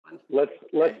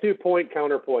Let's do point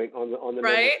counterpoint on the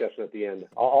right? discussion at the end.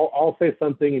 I'll say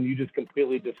something and you just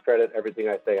completely discredit everything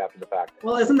I say after the fact.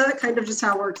 Well, isn't that kind of just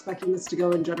how we're expecting this to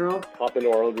go in general? Hop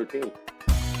into our own routine.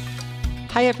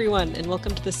 Hi, everyone, and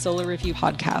welcome to the Solar Review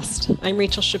podcast. I'm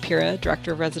Rachel Shapira,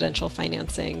 Director of Residential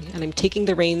Financing, and I'm taking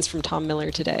the reins from Tom Miller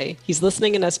today. He's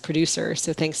listening in as producer,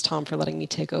 so thanks, Tom, for letting me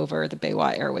take over the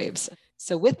BayWa airwaves.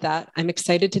 So with that, I'm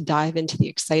excited to dive into the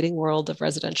exciting world of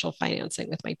residential financing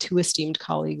with my two esteemed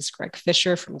colleagues, Greg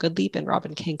Fisher from GoodLeap and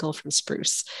Robin Kenkel from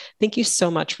Spruce. Thank you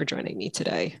so much for joining me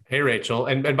today. Hey, Rachel.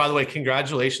 And by the way,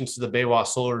 congratulations to the BayWa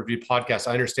Solar Review podcast.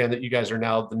 I understand that you guys are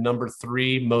now the number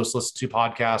 3 most listened to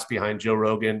podcast behind Joe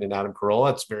Rogan and Adam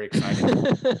Carolla. It's very exciting.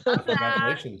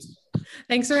 Congratulations.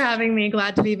 Thanks for having me.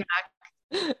 Glad to be back.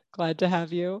 Glad to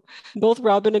have you. Both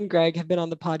Robin and Greg have been on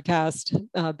the podcast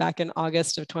back in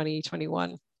August of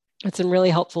 2021. It's some really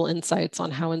helpful insights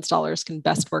on how installers can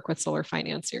best work with solar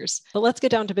financiers. But let's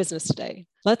get down to business today.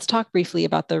 Let's talk briefly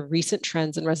about the recent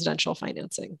trends in residential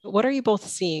financing. What are you both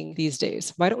seeing these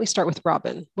days? Why don't we start with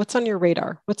Robin? What's on your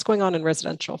radar? What's going on in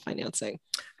residential financing?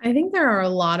 I think there are a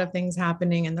lot of things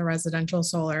happening in the residential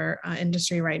solar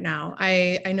industry right now.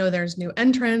 I know there's new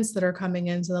entrants that are coming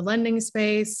into the lending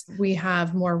space. We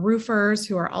have more roofers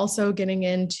who are also getting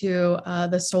into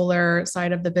the solar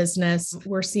side of the business.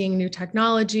 We're seeing new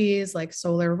technologies like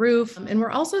solar roof. And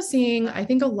we're also seeing, I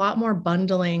think, a lot more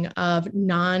bundling of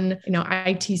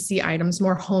ITC items,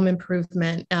 more home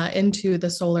improvement into the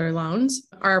solar loans.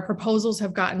 Our proposals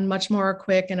have gotten much more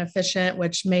quick and efficient,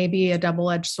 which may be a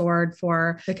double-edged sword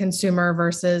for the consumer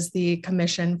versus the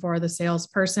commission for the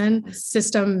salesperson.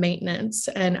 System maintenance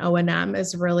and O&M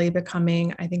is really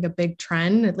becoming, I think, a big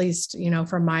trend, at least,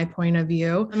 from my point of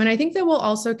view. I mean, I think that we'll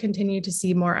also continue to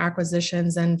see more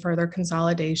acquisitions and further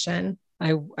consolidation.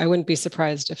 I wouldn't be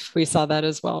surprised if we saw that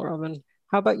as well, Robin.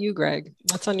 How about you, Greg?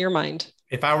 What's on your mind?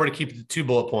 If I were to keep the 2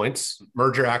 bullet points,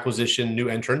 merger, acquisition, new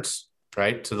entrants,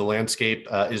 right? So the landscape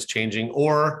is changing,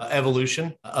 or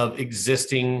evolution of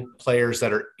existing players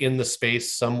that are in the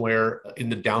space somewhere in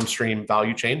the downstream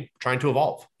value chain, trying to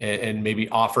evolve and maybe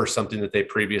offer something that they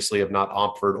previously have not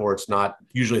offered, or it's not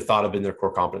usually thought of in their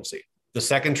core competency. The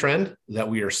second trend that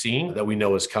we are seeing that we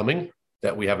know is coming,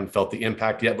 that we haven't felt the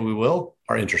impact yet, but we will,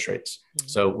 are interest rates.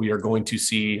 So we are going to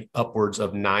see upwards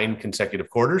of 9 consecutive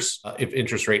quarters if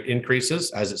interest rate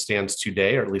increases as it stands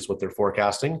today, or at least what they're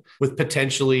forecasting, with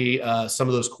potentially some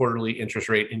of those quarterly interest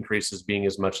rate increases being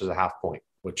as much as a half point,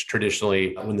 which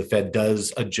traditionally, when the Fed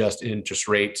does adjust interest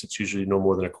rates, it's usually no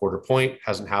more than a quarter point.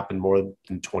 Hasn't happened more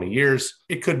than 20 years.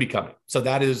 It could be coming. So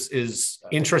that is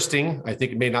interesting. I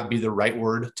think it may not be the right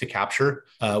word to capture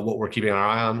what we're keeping our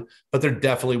eye on, but there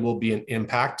definitely will be an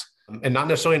impact, and not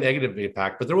necessarily a negative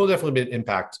impact, but there will definitely be an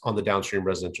impact on the downstream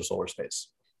residential solar space.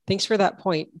 Thanks for that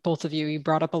point, both of you. You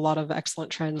brought up a lot of excellent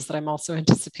trends that I'm also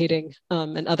anticipating,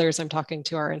 and others I'm talking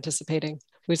to are anticipating.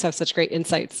 We just have such great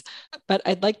insights. But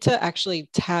I'd like to actually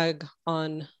tag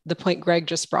on the point Greg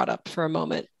just brought up for a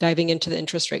moment, diving into the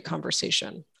interest rate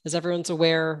conversation. As everyone's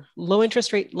aware, low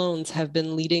interest rate loans have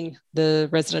been leading the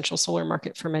residential solar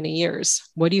market for many years.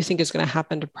 What do you think is going to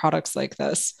happen to products like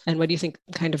this? And what do you think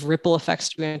kind of ripple effects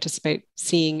do we anticipate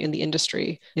seeing in the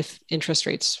industry if interest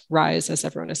rates rise as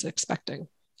everyone is expecting?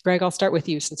 Greg, I'll start with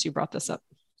you since you brought this up.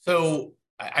 So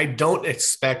I don't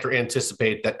expect or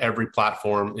anticipate that every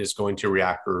platform is going to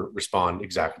react or respond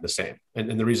exactly the same.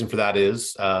 And the reason for that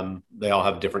is they all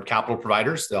have different capital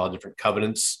providers. They all have different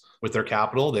covenants with their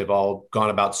capital. They've all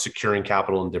gone about securing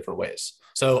capital in different ways.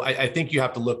 So I think you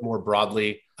have to look more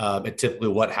broadly at typically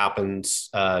what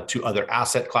happens to other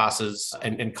asset classes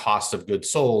and cost of goods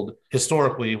sold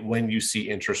historically when you see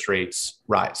interest rates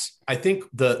rise. I think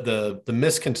the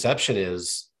misconception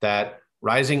is that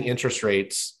rising interest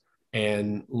rates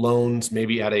and loans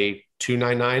maybe at a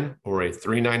 299 or a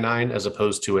 399 as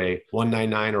opposed to a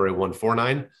 199 or a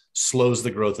 149 slows the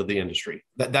growth of the industry.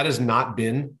 That has not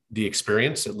been the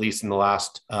experience, at least in the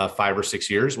last 5 or 6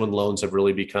 years, when loans have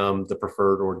really become the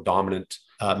preferred or dominant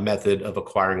method of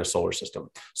acquiring a solar system.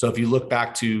 So if you look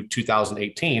back to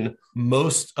 2018,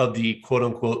 most of the quote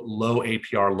unquote low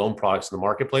APR loan products in the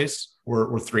marketplace were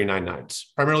 399s,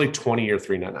 primarily 20-year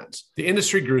 399s. The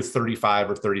industry grew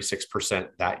 35 or 36%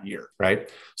 that year, right?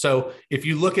 So if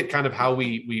you look at kind of how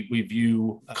we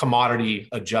view commodity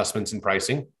adjustments in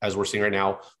pricing, as we're seeing right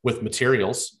now with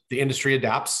materials, the industry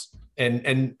adapts.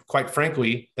 And quite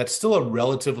frankly, that's still a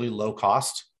relatively low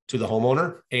cost to the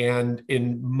homeowner. And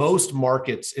in most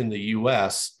markets in the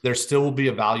US, there still will be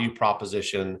a value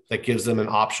proposition that gives them an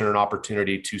option or an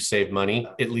opportunity to save money,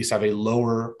 at least have a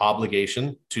lower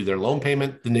obligation to their loan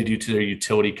payment than they do to their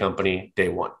utility company day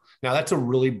one. Now, that's a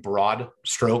really broad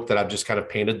stroke that I've just kind of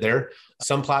painted there.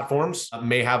 Some platforms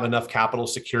may have enough capital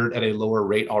secured at a lower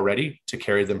rate already to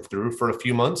carry them through for a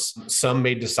few months. Some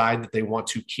may decide that they want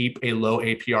to keep a low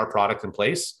APR product in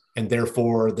place, and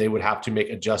therefore they would have to make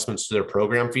adjustments to their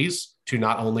program fees to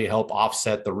not only help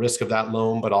offset the risk of that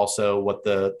loan, but also what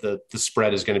the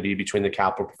spread is going to be between the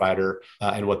capital provider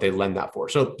and what they lend that for.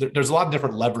 So there's a lot of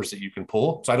different levers that you can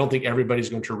pull. So I don't think everybody's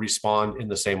going to respond in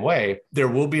the same way. There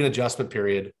will be an adjustment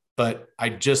period, but I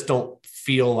just don't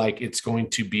feel like it's going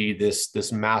to be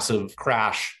this massive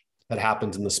crash that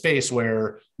happens in the space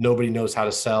where nobody knows how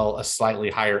to sell a slightly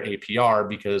higher APR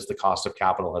because the cost of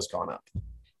capital has gone up.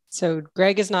 So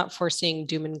Greg is not foreseeing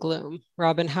doom and gloom.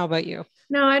 Robin, how about you?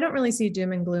 No, I don't really see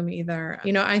doom and gloom either.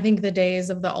 I think the days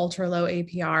of the ultra low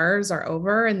APRs are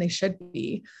over, and they should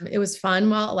be. It was fun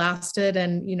while it lasted.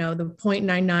 And, the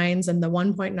 0.99s and the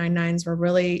 1.99s were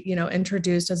really,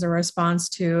 introduced as a response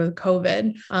to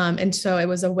COVID. And so it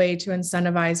was a way to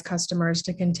incentivize customers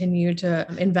to continue to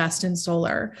invest in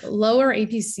solar. Lower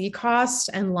APC costs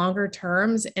and longer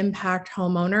terms impact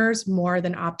homeowners more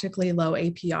than optically low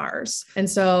APRs. And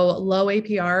so low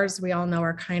APRs, we all know,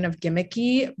 are kind of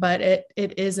gimmicky, but it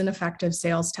is an effective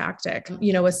sales tactic.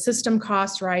 With system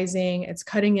costs rising, it's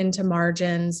cutting into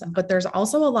margins, but there's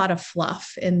also a lot of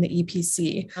fluff in the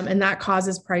EPC, and that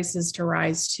causes prices to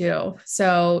rise too.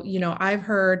 So, I've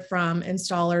heard from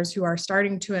installers who are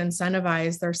starting to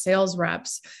incentivize their sales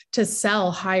reps to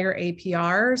sell higher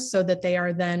APRs so that they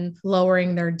are then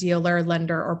lowering their dealer,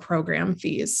 lender, or program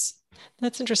fees.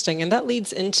 That's interesting. And that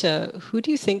leads into, who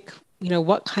do you think,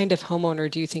 what kind of homeowner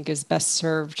do you think is best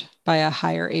served by a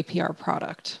higher APR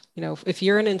product? If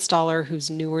you're an installer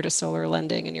who's newer to solar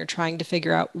lending and you're trying to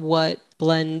figure out what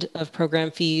blend of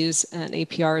program fees and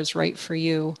APR is right for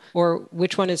you, or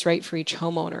which one is right for each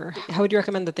homeowner, how would you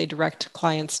recommend that they direct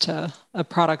clients to a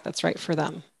product that's right for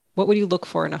them? What would you look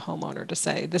for in a homeowner to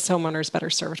say, this homeowner is better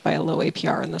served by a low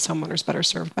APR and this homeowner is better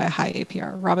served by a high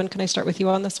APR? Robin, can I start with you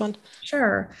on this one?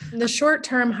 Sure. The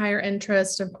short-term higher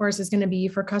interest, of course, is going to be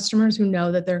for customers who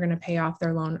know that they're going to pay off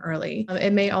their loan early.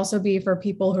 It may also be for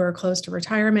people who are close to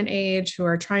retirement age, who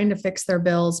are trying to fix their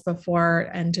bills before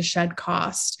and to shed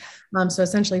cost. So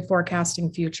essentially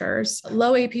forecasting futures.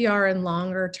 Low APR and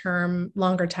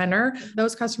longer tenor,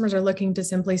 those customers are looking to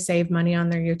simply save money on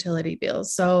their utility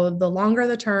bills. So the longer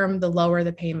the term, the lower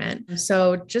the payment.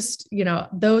 So just,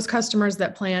 those customers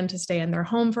that plan to stay in their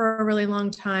home for a really long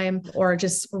time, or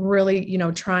just really,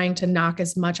 trying to knock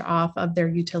as much off of their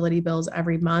utility bills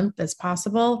every month as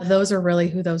possible, those are really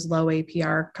who those low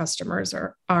APR customers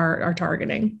are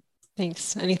targeting.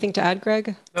 Thanks. Anything to add,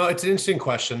 Greg? No, it's an interesting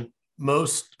question.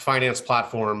 Most finance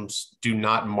platforms do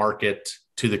not market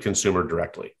to the consumer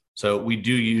directly. So we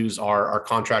do use our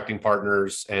contracting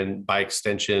partners and by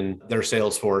extension, their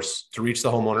sales force to reach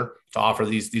the homeowner to offer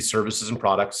these services and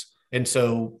products. And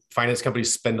so finance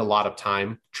companies spend a lot of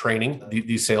time training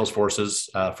these sales forces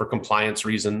for compliance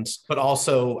reasons, but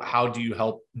also how do you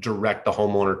help direct the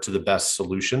homeowner to the best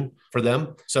solution for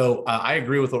them? So I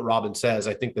agree with what Robin says.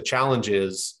 I think the challenge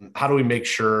is, how do we make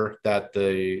sure that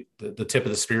the tip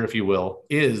of the spear, if you will,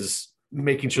 is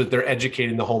making sure that they're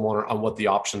educating the homeowner on what the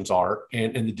options are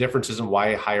and the differences in why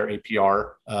a higher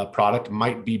APR product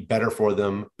might be better for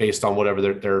them based on whatever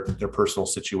their personal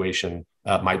situation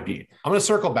might be. I'm going to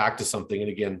circle back to something. And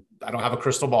again, I don't have a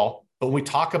crystal ball, but when we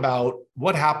talk about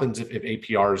what happens if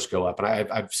APRs go up,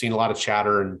 and I've seen a lot of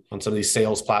chatter on some of these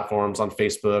sales platforms on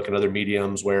Facebook and other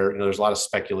mediums where there's a lot of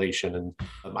speculation. And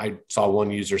I saw one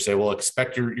user say, well,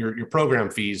 expect your program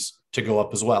fees to go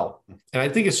up as well. And I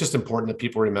think it's just important that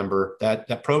people remember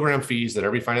that program fees that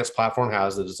every finance platform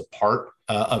has, that is a part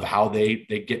of how they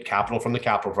get capital from the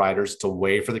capital providers. It's a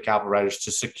way for the capital providers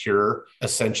to secure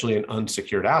essentially an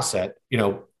unsecured asset.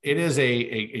 It is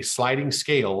a sliding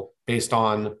scale based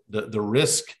on the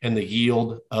risk and the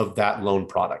yield of that loan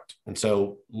product. And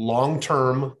so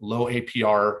long-term, low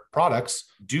APR products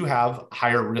do have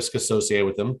higher risk associated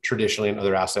with them traditionally in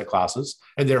other asset classes.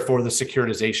 And therefore, the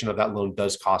securitization of that loan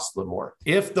does cost a little more.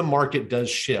 If the market does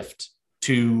shift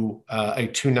to a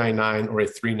 299 or a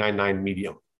 399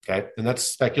 medium, okay, and that's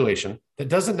speculation, that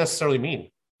doesn't necessarily mean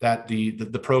that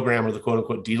the program or the quote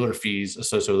unquote dealer fees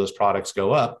associated with those products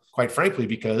go up, quite frankly,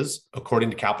 because according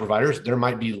to capital providers, there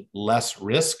might be less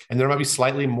risk and there might be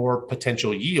slightly more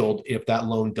potential yield if that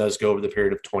loan does go over the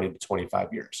period of 20 to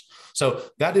 25 years. So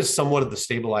that is somewhat of the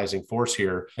stabilizing force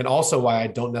here. And also why I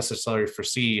don't necessarily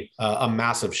foresee a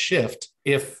massive shift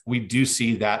if we do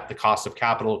see that the cost of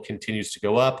capital continues to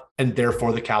go up and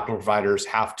therefore the capital providers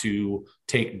have to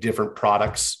take different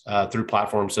products through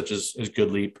platforms such as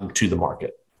GoodLeap to the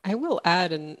market. I will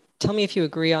add, and tell me if you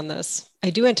agree on this. I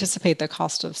do anticipate the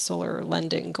cost of solar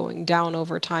lending going down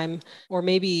over time, or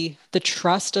maybe the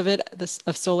trust of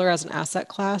of solar as an asset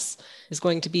class is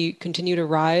going to continue to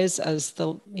rise as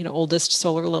the oldest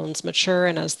solar loans mature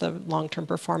and as the long-term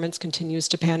performance continues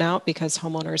to pan out, because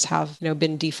homeowners have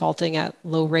been defaulting at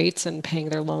low rates and paying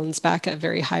their loans back at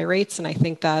very high rates. And I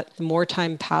think that the more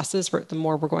time passes, the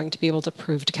more we're going to be able to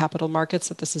prove to capital markets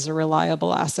that this is a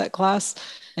reliable asset class.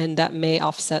 And that may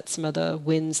offset some of the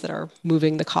winds that are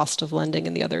moving the cost of lending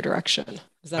in the other direction.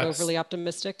 Is that overly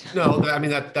optimistic? No, I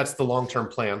mean, that's the long-term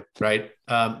plan, right?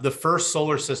 The first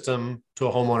solar system to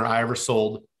a homeowner I ever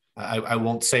sold, I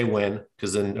won't say when,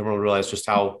 because then everyone will realize just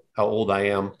how old I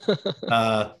am.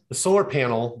 The solar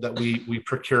panel that we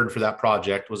procured for that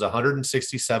project was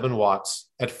 167 watts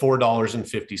at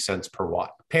 $4.50 per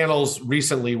watt. Panels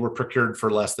recently were procured for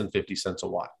less than 50 cents a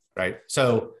watt, right?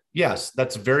 So yes,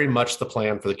 that's very much the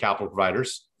plan for the capital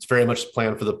providers. It's very much the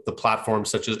plan for the platforms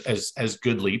such as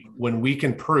GoodLeap. When we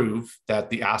can prove that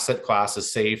the asset class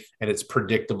is safe and it's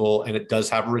predictable and it does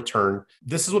have a return,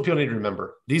 this is what people need to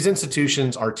remember. These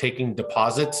institutions are taking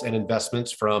deposits and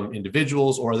investments from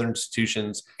individuals or other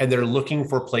institutions, and they're looking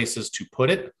for places to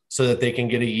put it so that they can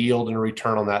get a yield and a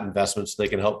return on that investment so they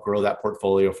can help grow that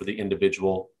portfolio for the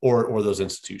individual or those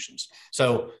institutions.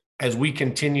 So as we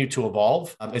continue to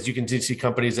evolve, as you continue to see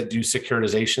companies that do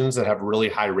securitizations that have really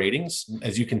high ratings,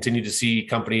 as you continue to see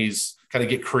companies kind of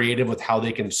get creative with how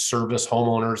they can service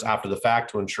homeowners after the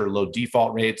fact to ensure low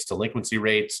default rates, delinquency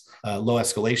rates, low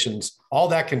escalations, all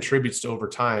that contributes to over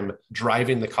time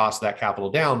driving the cost of that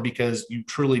capital down, because you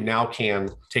truly now can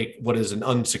take what is an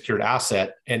unsecured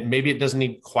asset and maybe it doesn't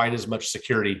need quite as much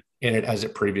security in it as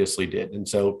it previously did. And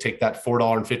so take that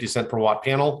 $4.50 per watt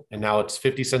panel, and now it's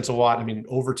 50 cents a watt. I mean,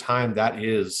 over time, that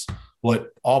is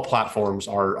what all platforms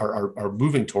are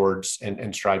moving towards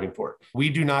and striving for. We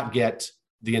do not get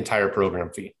the entire program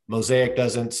fee. Mosaic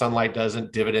doesn't, Sunlight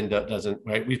doesn't, Dividend doesn't,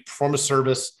 right? We perform a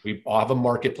service. We all have a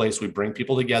marketplace. We bring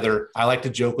people together. I like to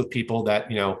joke with people that,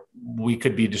 we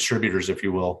could be distributors, if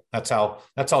you will. That's how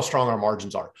strong our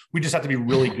margins are. We just have to be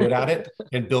really good at it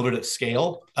and build it at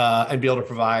scale and be able to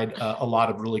provide a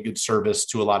lot of really good service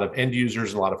to a lot of end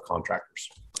users and a lot of contractors.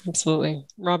 Absolutely.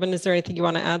 Robin, is there anything you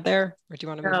want to add there? Or do you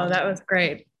want to move on? No, that was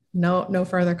great. No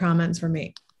further comments from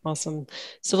me. Awesome.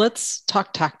 So let's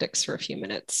talk tactics for a few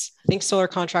minutes. I think solar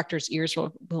contractors' ears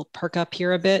will perk up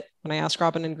here a bit when I ask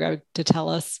Robin and Greg to tell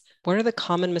us, what are the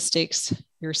common mistakes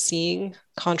you're seeing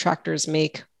contractors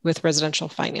make with residential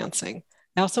financing?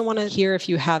 I also want to hear if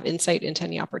you have insight into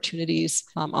any opportunities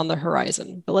on the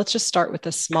horizon. But let's just start with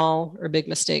the small or big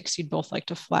mistakes you'd both like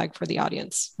to flag for the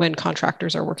audience when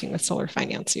contractors are working with solar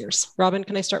financiers. Robin,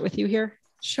 can I start with you here?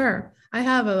 Sure. I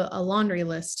have a laundry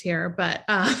list here, but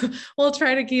we'll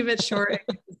try to keep it short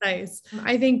and concise.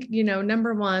 I think,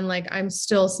 number one, I'm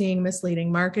still seeing misleading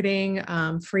marketing,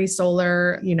 free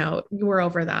solar, we're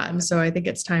over that. And so I think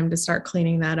it's time to start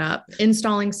cleaning that up.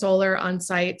 Installing solar on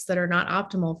sites that are not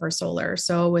optimal for solar.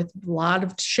 So with a lot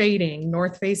of shading,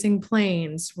 north-facing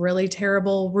planes, really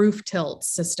terrible roof tilt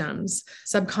systems,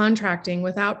 subcontracting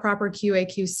without proper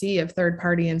QA/QC of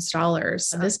third-party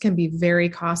installers. This can be very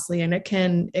costly, and it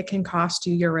can cost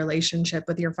you your relationship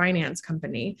with your finance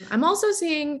company. I'm also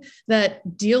seeing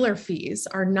that dealer fees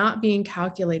are not being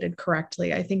calculated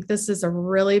correctly. I think this is a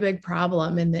really big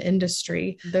problem in the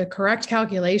industry. The correct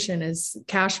calculation is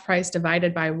cash price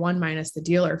divided by 1 minus the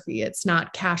dealer fee. It's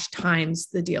not cash times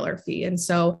the dealer fee. And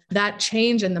so that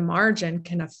change in the margin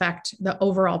can affect the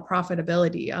overall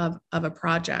profitability of a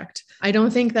project. I don't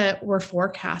think that we're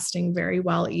forecasting very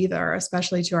well either,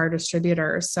 especially to our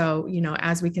distributors. So,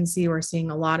 as we can see, we're seeing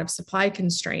a lot of supply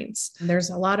constraints.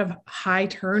 There's a lot of high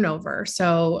turnover.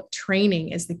 So training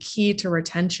is the key to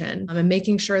retention, and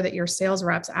making sure that your sales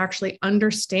reps actually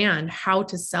understand how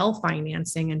to sell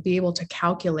financing and be able to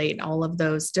calculate all of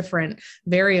those different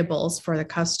variables for the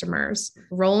customers.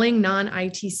 Rolling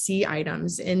non-ITC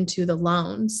items into the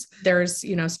loans. There's,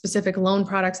 specific loan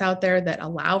products out there that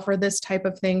allow for this type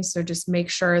of thing. So just make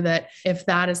sure that if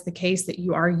that is the case, that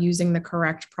you are using the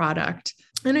correct product.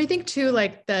 And I think too,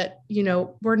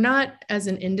 we're not as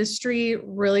an industry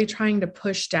really trying to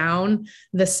push down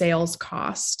the sales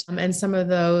cost and some of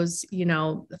those,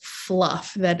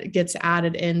 fluff that gets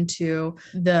added into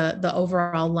the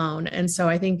overall loan. And so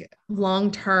I think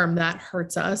long-term that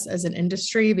hurts us as an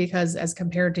industry, because as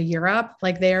compared to Europe,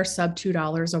 they are sub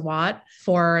 $2 a watt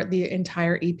for the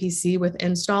entire EPC with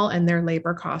install, and their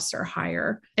labor costs are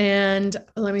higher. And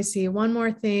let me see one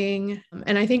more thing.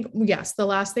 And I think, yes, the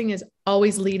last thing is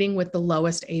always leading with the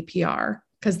lowest APR,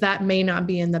 because that may not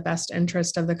be in the best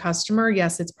interest of the customer.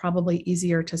 Yes, it's probably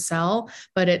easier to sell,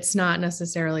 but it's not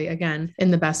necessarily, again,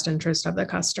 in the best interest of the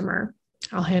customer.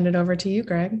 I'll hand it over to you,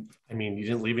 Greg. I mean, you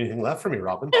didn't leave anything left for me,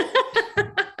 Robin.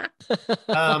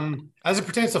 As it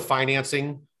pertains to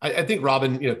financing, I think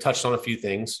Robin, touched on a few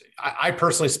things. I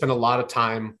personally spend a lot of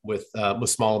time with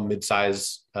small and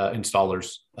mid-size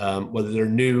installers, whether they're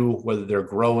new, whether they're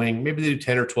growing, maybe they do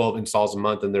 10 or 12 installs a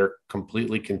month and they're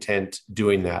completely content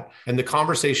doing that. And the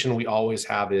conversation we always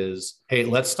have is, hey,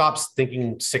 let's stop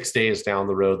thinking 6 days down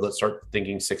the road. Let's start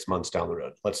thinking 6 months down the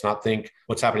road. Let's not think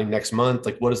what's happening next month.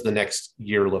 Like, what does the next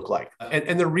year look like?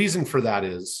 And the reason for that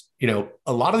is,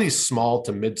 a lot of these small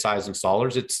to mid-size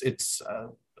installers, it's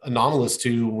anomalous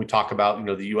to when we talk about,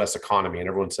 the U.S. economy, and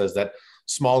everyone says that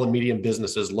small and medium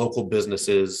businesses, local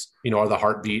businesses, are the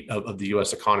heartbeat of the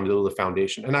U.S. economy, they're the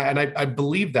foundation. And I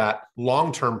believe that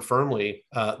long-term firmly,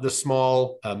 the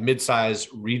small, mid-size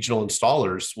regional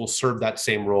installers will serve that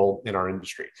same role in our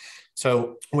industry.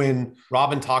 So when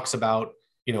Robin talks about,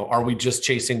 are we just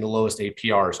chasing the lowest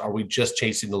APRs? Are we just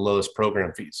chasing the lowest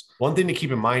program fees? One thing to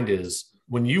keep in mind is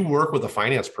when you work with a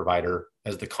finance provider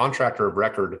as the contractor of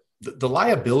record, the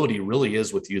liability really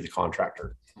is with you, the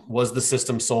contractor. Was the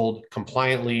system sold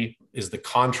compliantly? Is the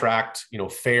contract,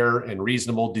 fair and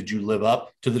reasonable? Did you live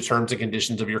up to the terms and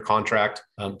conditions of your contract?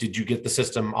 Did you get the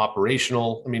system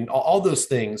operational? I mean, all those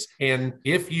things. And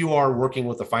if you are working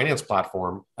with a finance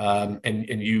platform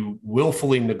and you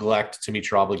willfully neglect to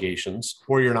meet your obligations,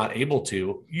 or you're not able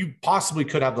to, you possibly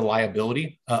could have the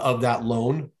liability of that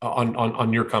loan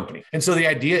on your company. And so the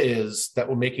idea is that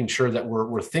we're making sure that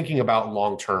we're thinking about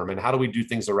long term and how do we do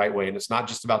things the right way. And it's not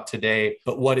just about today,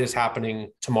 but what is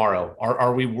happening tomorrow.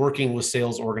 Are we working with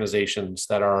sales organizations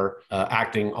that are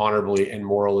acting honorably and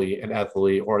morally and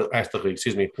ethically, or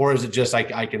is it just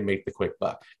I can make the quick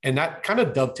buck? And that kind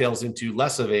of dovetails into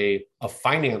less of a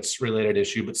finance related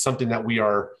issue, but something that we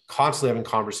are constantly having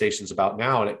conversations about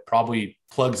now. And it probably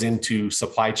plugs into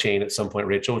supply chain at some point,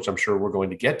 Rachel, which I'm sure we're going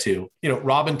to get to.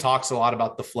 Robin talks a lot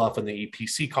about the fluff and the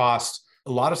EPC costs.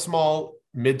 A lot of small,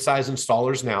 mid-size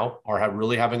installers now are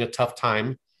really having a tough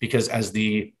time because as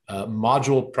the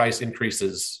module price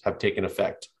increases have taken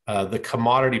effect, the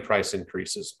commodity price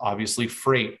increases, obviously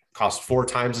freight costs 4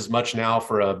 times as much now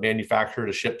for a manufacturer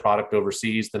to ship product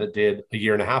overseas than it did a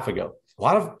year and a half ago. A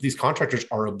lot of these contractors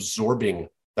are absorbing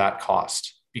that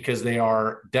cost because they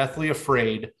are deathly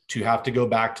afraid to have to go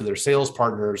back to their sales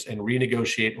partners and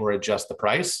renegotiate or adjust the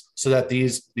price so that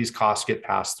these costs get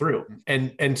passed through.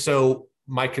 And so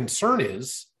my concern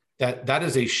is that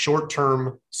is a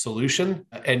short-term solution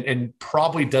and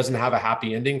probably doesn't have a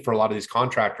happy ending for a lot of these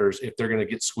contractors if they're going to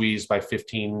get squeezed by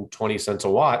 15, 20 cents a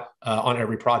watt on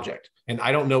every project. And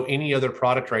I don't know any other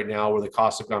product right now where the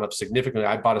costs have gone up significantly.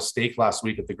 I bought a steak last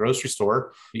week at the grocery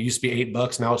store. It used to be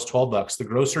 $8, now it's $12. The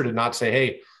grocer did not say,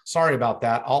 hey, sorry about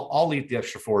that. I'll eat the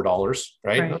extra $4,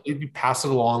 right? You pass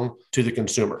it along to the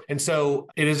consumer. And so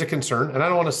it is a concern. And I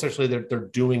don't want to say that they're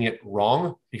doing it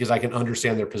wrong because I can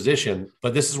understand their position,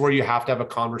 but this is where you have to have a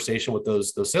conversation with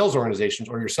those sales organizations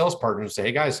or your sales partners and say,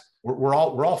 hey guys, we're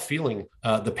all feeling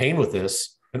the pain with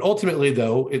this. And ultimately,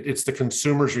 though, it's the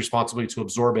consumer's responsibility to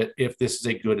absorb it if this is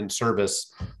a good and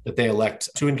service that they elect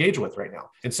to engage with right now.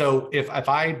 And so if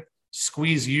I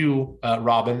squeeze you,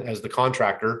 Robin, as the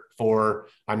contractor for,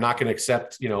 I'm not going to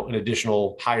accept, an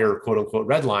additional higher quote unquote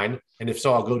red line. And if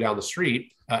so, I'll go down the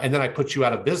street and then I put you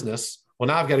out of business. Well,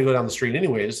 now I've got to go down the street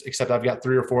anyways, except I've got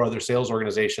 3 or 4 other sales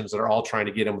organizations that are all trying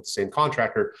to get in with the same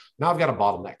contractor. Now I've got a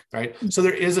bottleneck, right? So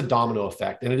there is a domino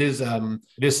effect. And it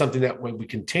is something that we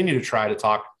continue to try to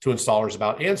talk to installers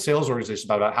about and sales organizations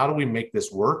about how do we make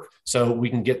this work so we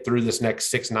can get through this next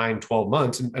 6, 9, 12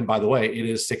 months. And by the way, it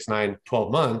is 6, 9,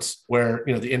 12 months where,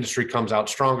 the industry comes out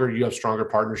stronger, you have stronger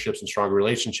partnerships and stronger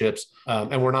relationships.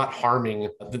 And we're not harming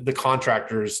the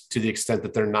contractors to the extent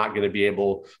that they're not going to be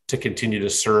able to continue to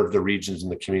serve the regions in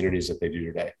the communities that they do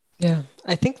today. Yeah,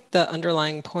 I think the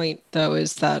underlying point, though,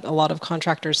 is that a lot of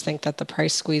contractors think that the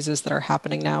price squeezes that are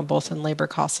happening now, both in labor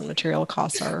costs and material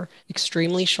costs, are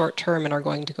extremely short term and are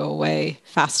going to go away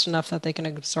fast enough that they can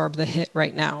absorb the hit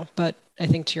right now. But I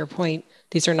think to your point,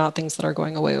 these are not things that are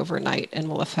going away overnight and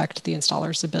will affect the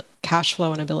installer's cash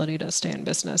flow and ability to stay in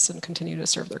business and continue to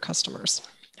serve their customers.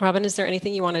 Robin, is there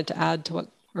anything you wanted to add to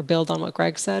or build on what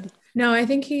Greg said? No, I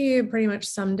think he pretty much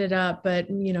summed it up, but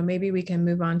maybe we can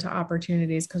move on to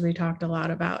opportunities because we talked a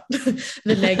lot about the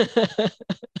negative.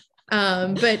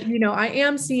 But, I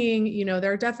am seeing,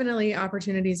 there are definitely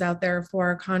opportunities out there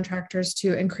for contractors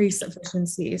to increase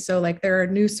efficiency. So like there are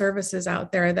new services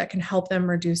out there that can help them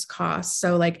reduce costs.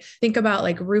 So like think about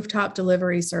like rooftop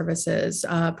delivery services,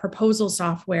 proposal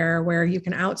software where you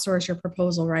can outsource your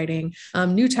proposal writing,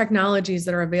 new technologies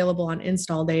that are available on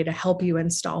install day to help you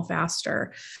install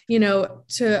faster.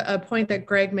 To a point that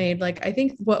Greg made, like I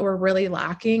think what we're really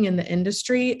lacking in the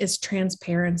industry is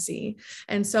transparency.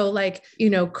 And so like,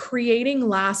 creating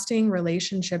lasting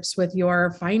relationships with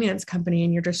your finance company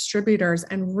and your distributors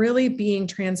and really being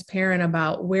transparent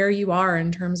about where you are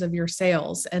in terms of your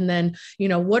sales. And then,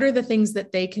 what are the things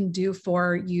that they can do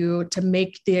for you to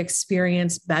make the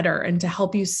experience better and to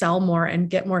help you sell more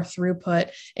and get more throughput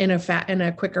in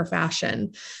a quicker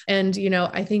fashion. And,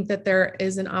 I think that there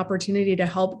is an opportunity to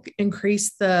help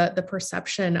increase the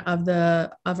perception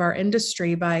of our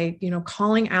industry by,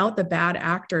 calling out the bad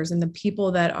actors and the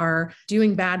people that are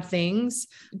doing bad things,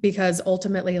 because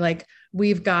ultimately like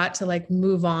we've got to like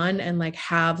move on and like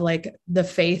have like the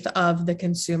faith of the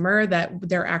consumer that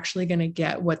they're actually going to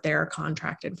get what they're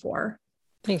contracted for.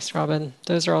 Thanks, Robin.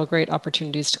 Those are all great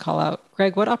opportunities to call out.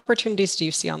 Greg, what opportunities do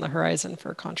you see on the horizon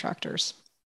for contractors?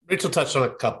 Rachel touched on a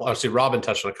couple. Obviously, Robin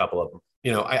touched on a couple of them.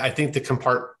 I think the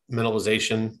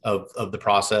compartmentalization of the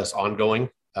process ongoing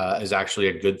is actually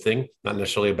a good thing, not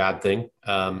necessarily a bad thing.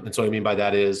 And so what I mean by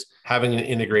that is having an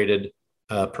integrated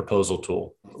proposal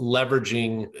tool,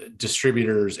 leveraging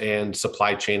distributors and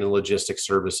supply chain and logistics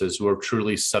services who are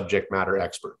truly subject matter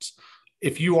experts.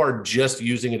 If you are just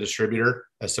using a distributor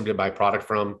as somebody to buy product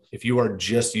from, if you are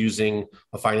just using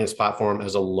a finance platform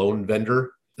as a loan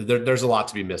vendor, there's a lot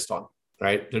to be missed on,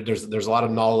 right? There's a lot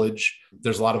of knowledge,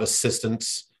 there's a lot of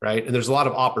assistance, right? And there's a lot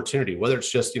of opportunity, whether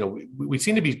it's just, we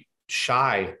seem to be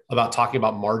shy about talking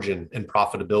about margin and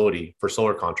profitability for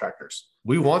solar contractors.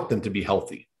 We want them to be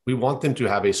healthy. We want them to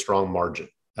have a strong margin.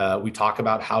 We talk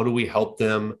about how do we help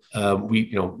them,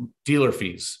 dealer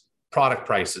fees, product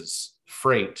prices,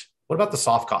 freight. What about the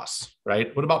soft costs,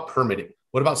 right? What about permitting?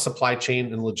 What about supply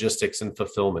chain and logistics and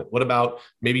fulfillment? What about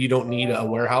maybe you don't need a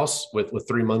warehouse with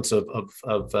 3 months of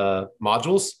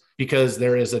modules because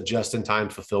there is a just-in-time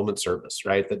fulfillment service,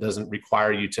 right? That doesn't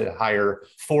require you to hire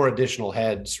 4 additional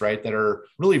heads, right? That are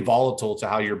really volatile to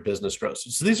how your business grows.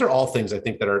 So these are all things I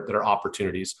think that are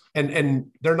opportunities, and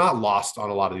they're not lost on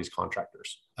a lot of these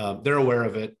contractors. They're aware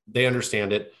of it. They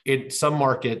understand it. In some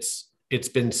markets, it's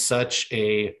been such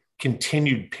a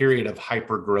continued period of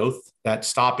hyper growth that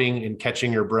stopping and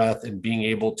catching your breath and being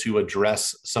able to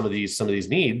address some of these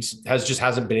needs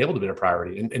hasn't been able to be a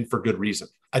priority, and for good reason.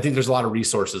 I think there's a lot of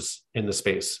resources in the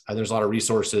space, and there's a lot of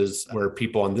resources where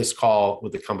people on this call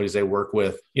with the companies they work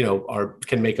with,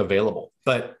 can make available.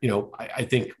 But, I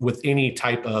think with any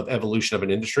type of evolution of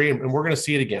an industry, and we're going to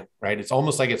see it again, right? It's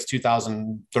almost like it's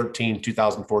 2013,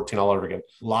 2014 all over again.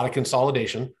 A lot of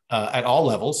consolidation at all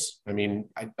levels. I mean,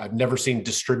 I've never seen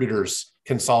distributors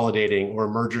consolidating or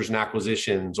mergers and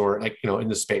acquisitions or in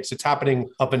the space. It's happening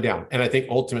up and down. And I think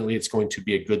ultimately it's going to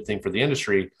be a good thing for the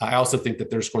industry. I also think that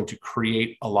there's going to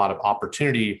create a lot of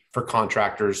opportunity for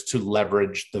contractors to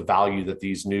leverage the value that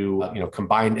these new,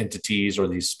 combined entities or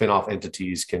these spin-off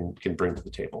entities can bring to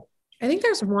the table. I think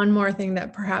there's one more thing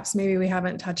that perhaps maybe we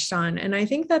haven't touched on. And I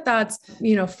think that's,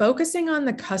 focusing on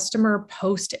the customer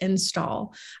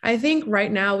post-install. I think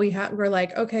right now we're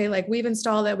like, okay, like we've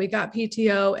installed it, we got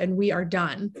PTO and we are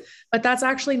done. But that's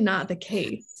actually not the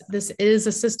case. This is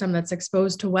a system that's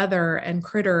exposed to weather and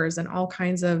critters and all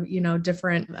kinds of,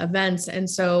 different events. And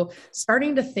so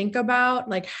starting to think about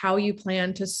like how you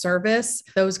plan to service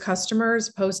those customers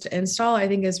post-install, I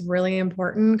think is really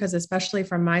important, because especially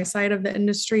from my side of the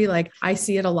industry, like I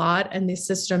see it a lot, and these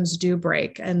systems do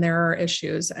break and there are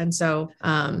issues. And so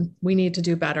we need to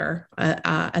do better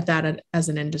at that as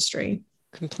an industry.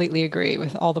 Completely agree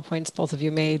with all the points both of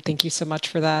you made. Thank you so much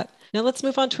for that. Now let's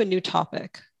move on to a new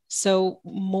topic. So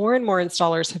more and more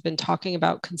installers have been talking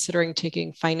about considering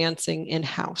taking financing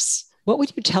in-house. What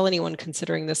would you tell anyone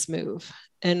considering this move?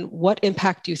 And what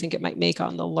impact do you think it might make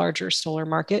on the larger solar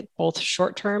market, both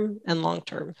short-term and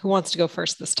long-term? Who wants to go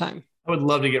first this time? I would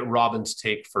love to get Robin's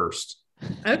take first.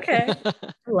 Okay.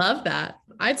 Love that.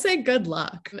 I'd say good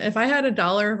luck. If I had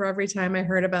 $1 for every time I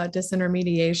heard about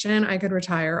disintermediation, I could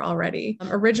retire already.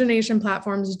 Origination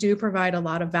platforms do provide a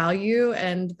lot of value,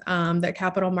 and that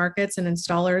capital markets and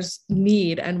installers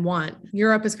need and want.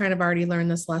 Europe has kind of already learned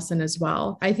this lesson as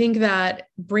well. I think that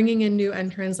bringing in new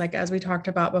entrants, like as we talked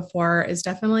about before, is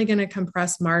definitely going to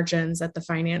compress margins at the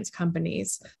finance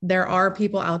companies. There are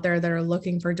people out there that are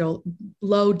looking for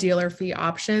low dealer fee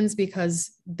options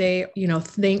because they,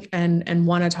 think and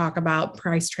want to talk about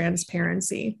price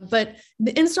transparency. But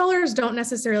the installers don't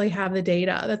necessarily have the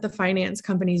data that the finance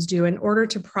companies do in order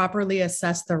to properly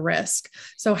assess the risk.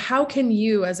 So how can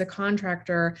you as a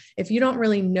contractor, if you don't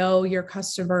really know your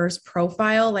customer's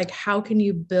profile, like how can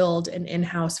you build an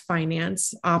in-house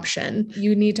finance option?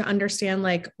 You need to understand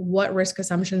like what risk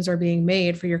assumptions are being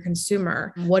made for your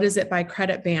consumer. What is it by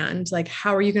credit band? Like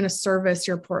how are you going to service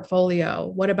your portfolio?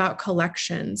 What about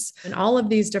collections? And all of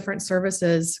these different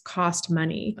services cost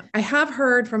money. I have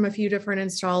heard from a few different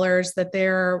installers that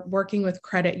they're working with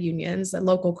credit unions,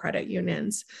 local credit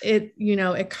unions. It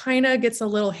kind of gets a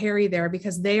little hairy there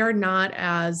because they are not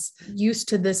as used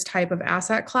to this type of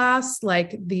asset class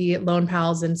like the Loan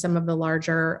Pals and some of the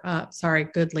larger,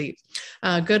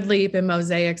 GoodLeap and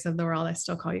Mosaics of the world. I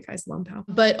still call you guys Loan Pal.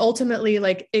 But ultimately,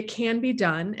 like it can be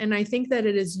done. And I think that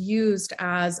it is used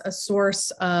as a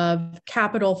source of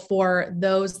capital for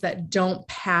those that don't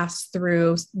pass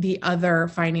through the other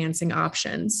financing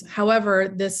options. However,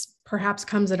 this perhaps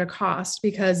comes at a cost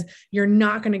because you're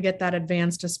not going to get that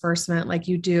advanced disbursement like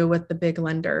you do with the big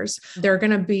lenders. They're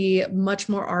going to be much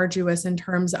more arduous in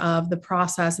terms of the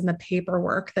process and the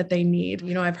paperwork that they need.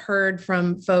 I've heard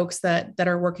from folks that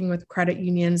are working with credit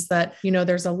unions that,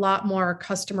 there's a lot more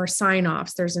customer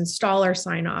sign-offs, there's installer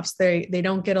sign-offs. They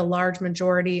don't get a large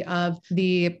majority of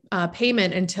the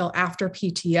payment until after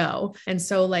PTO. And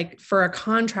so like for a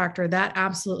contractor, that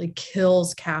absolutely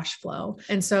kills cash flow.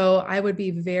 And so I would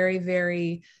be very,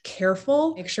 very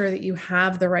careful. Make sure that you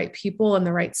have the right people and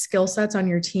the right skill sets on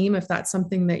your team if that's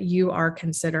something that you are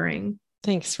considering.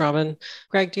 Thanks, Robin.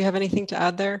 Greg, do you have anything to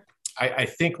add there? I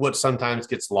think what sometimes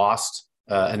gets lost,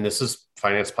 and this is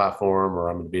finance platform, or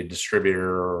I'm going to be a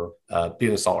distributor or be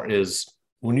an installer, is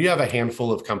when you have a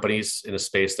handful of companies in a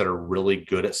space that are really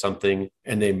good at something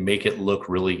and they make it look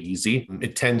really easy,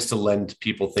 it tends to lend to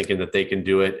people thinking that they can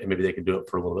do it and maybe they can do it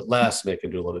for a little bit less, maybe they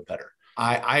can do it a little bit better.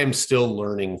 I am still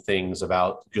learning things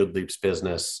about GoodLeap's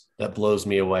business that blows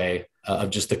me away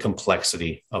of just the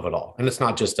complexity of it all. And it's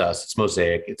not just us, it's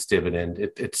Mosaic, it's Dividend,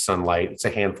 it's Sunlight, it's a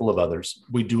handful of others.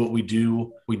 We do what we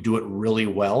do it really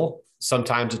well.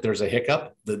 Sometimes if there's a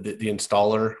hiccup, the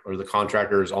installer or the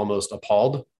contractor is almost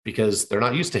appalled because they're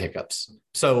not used to hiccups.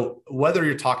 So whether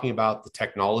you're talking about the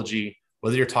technology,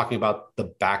 whether you're talking about the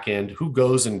back end, who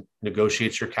goes and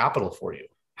negotiates your capital for you?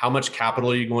 How much capital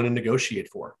are you going to negotiate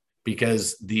for?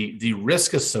 Because the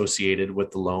risk associated with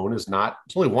the loan it's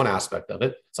only one aspect of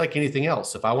it. It's like anything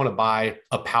else. If I want to buy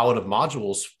a pallet of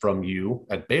modules from you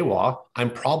at BayWa,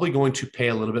 I'm probably going to pay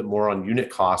a little bit more on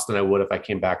unit cost than I would if I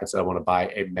came back and said I want to buy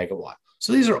a megawatt.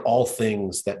 So these are all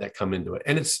things that come into it.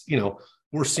 And it's,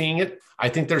 we're seeing it. I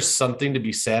think there's something to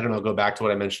be said, and I'll go back to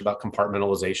what I mentioned about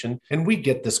compartmentalization. And we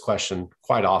get this question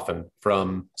quite often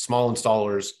from small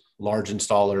installers, large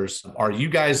installers. Are you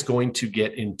guys going to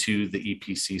get into the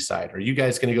EPC side? Are you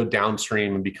guys going to go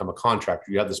downstream and become a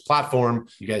contractor? You have this platform.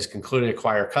 You guys can clearly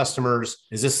acquire customers.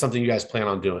 Is this something you guys plan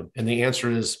on doing? And the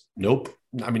answer is nope.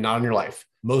 Not in your life.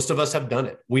 Most of us have done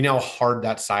it. We know how hard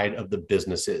that side of the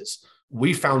business is.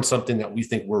 We found something that we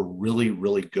think we're really,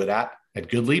 really good at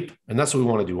GoodLeap. And that's what we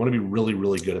want to do. We want to be really,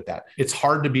 really good at that. It's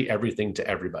hard to be everything to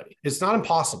everybody. It's not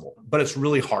impossible, but it's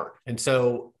really hard. And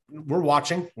so we're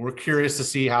watching. We're curious to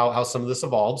see how some of this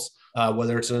evolves,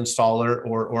 whether it's an installer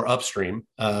or upstream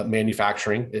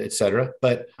manufacturing, et cetera.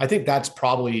 But I think that's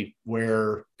probably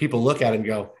where people look at it and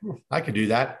go, I could do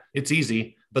that. It's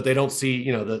easy. But they don't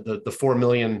see, the 4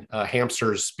 million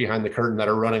hamsters behind the curtain that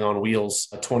are running on wheels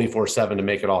 24/7 to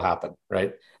make it all happen,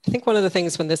 right? I think one of the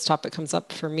things when this topic comes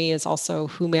up for me is also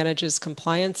who manages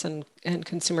compliance and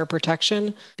consumer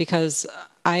protection, because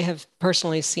I have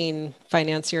personally seen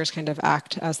financiers kind of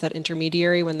act as that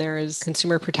intermediary when there is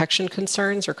consumer protection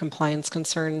concerns or compliance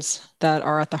concerns that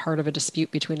are at the heart of a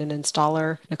dispute between an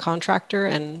installer and a contractor.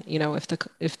 And, if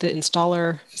the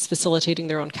installer is facilitating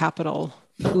their own capital,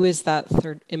 who is that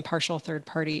impartial third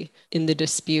party in the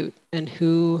dispute, and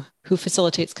who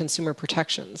facilitates consumer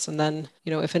protections? And then,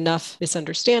 if enough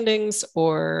misunderstandings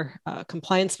or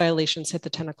compliance violations hit the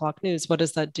 10 o'clock news, what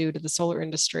does that do to the solar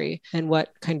industry? And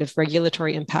what kind of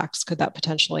regulatory impacts could that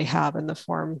potentially have in the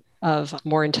form of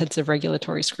more intensive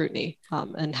regulatory scrutiny,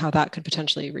 and how that could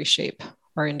potentially reshape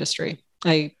our industry?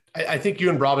 I think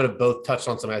you and Robin have both touched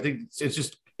on something. I think it's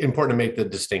just important to make the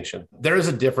distinction. There is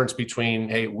a difference between,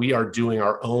 hey, we are doing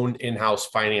our own in-house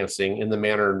financing in the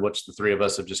manner in which the three of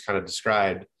us have just kind of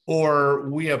described, or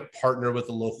we have partnered with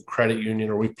a local credit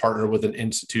union, or we've partnered with an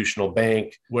institutional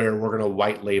bank where we're going to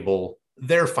white label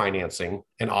their financing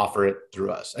and offer it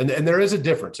through us. And there is a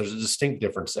difference. There's a distinct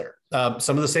difference there.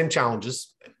 Some of the same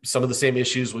challenges, some of the same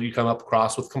issues will you come up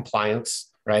across with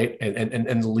compliance. right?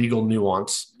 And the legal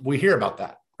nuance. We hear about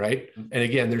that, right? And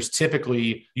again, there's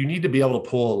typically, you need to be able to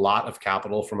pull a lot of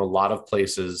capital from a lot of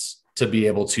places to be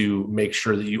able to make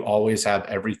sure that you always have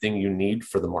everything you need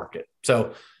for the market.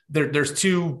 So there's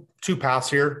two paths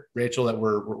here, Rachel, that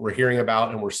we're hearing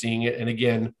about and we're seeing it. And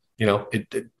again,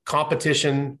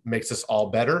 competition makes us all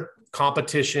better.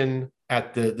 Competition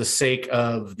at the sake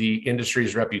of the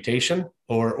industry's reputation,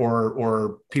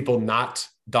 or people not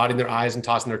dotting their I's and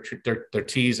tossing their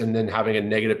T's and then having a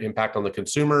negative impact on the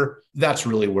consumer. That's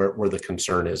really where the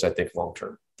concern is, I think, long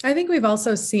term. I think we've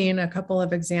also seen a couple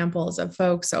of examples of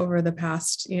folks over the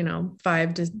past,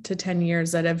 5 to 10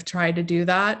 years that have tried to do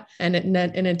that, and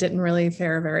it didn't really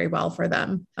fare very well for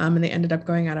them, and they ended up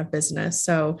going out of business.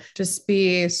 So just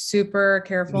be super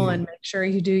careful and make sure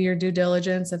you do your due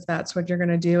diligence if that's what you're going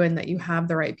to do, and that you have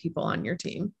the right people on your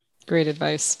team. Great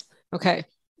advice. Okay.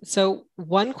 So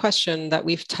one question that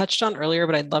we've touched on earlier,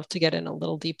 but I'd love to get in a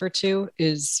little deeper to,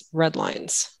 is red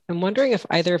lines. I'm wondering if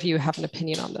either of you have an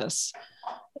opinion on this.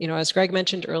 As Greg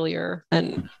mentioned earlier,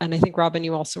 and I think Robin,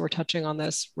 you also were touching on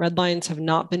this, red lines have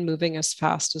not been moving as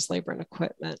fast as labor and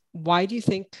equipment. Why do you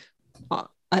think,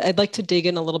 I'd like to dig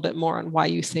in a little bit more on why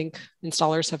you think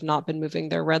installers have not been moving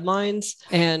their red lines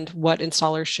and what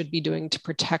installers should be doing to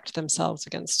protect themselves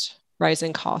against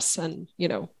rising costs and,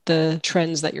 the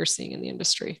trends that you're seeing in the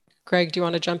industry. Greg, do you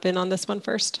want to jump in on this one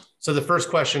first? So the first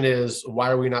question is, why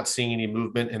are we not seeing any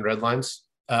movement in red lines?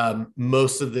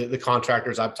 Most of the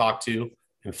contractors I've talked to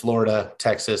in Florida,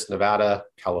 Texas, Nevada,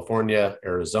 California,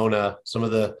 Arizona, some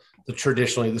of the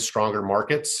traditionally the stronger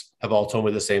markets have all told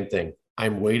me the same thing.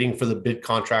 I'm waiting for the bid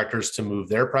contractors to move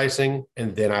their pricing,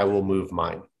 and then I will move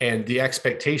mine. And the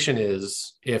expectation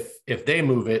is if they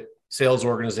move it, sales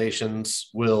organizations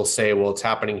will say, well, it's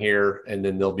happening here, and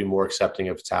then they'll be more accepting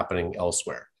if it's happening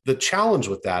elsewhere. The challenge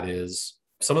with that is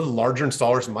some of the larger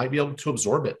installers might be able to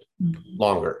absorb it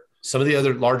longer. Some of the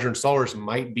other larger installers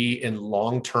might be in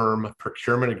long-term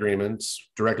procurement agreements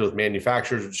directly with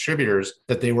manufacturers or distributors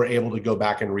that they were able to go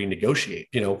back and renegotiate,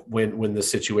 when the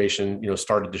situation,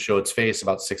 started to show its face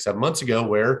about 6-7 months ago,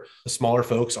 where the smaller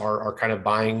folks are kind of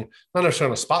buying, not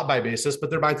necessarily on a spot buy basis, but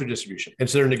they're buying through distribution. And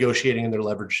so they're negotiating and their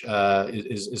leverage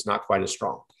is not quite as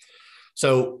strong.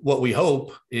 So what we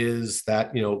hope is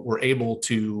that, we're able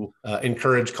to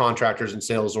encourage contractors and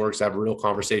sales orgs to have real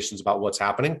conversations about what's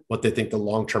happening, what they think the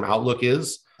long-term outlook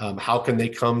is. How can they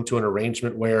come to an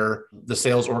arrangement where the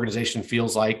sales organization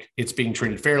feels like it's being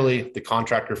treated fairly? The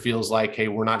contractor feels like, hey,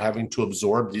 we're not having to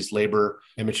absorb these labor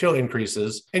and material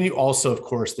increases. And you also, of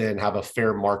course, then have a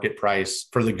fair market price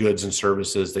for the goods and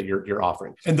services that you're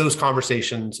offering. And those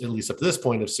conversations, at least up to this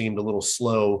point, have seemed a little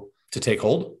slow to take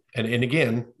hold. And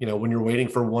again, when you're waiting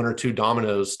for one or two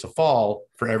dominoes to fall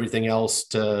for everything else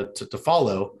to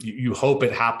follow, you hope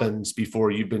it happens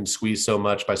before you've been squeezed so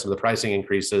much by some of the pricing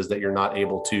increases that you're not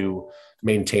able to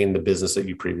maintain the business that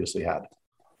you previously had.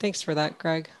 Thanks for that,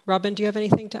 Greg. Robin, do you have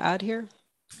anything to add here?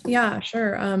 Yeah,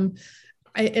 sure.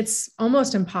 It's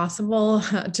almost impossible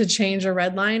to change a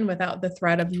red line without the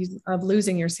threat of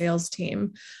losing your sales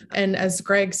team. And as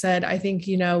Greg said, I think,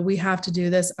 we have to do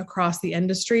this across the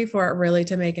industry for it really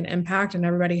to make an impact. And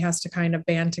everybody has to kind of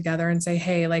band together and say,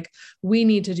 hey, we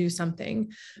need to do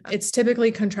something. It's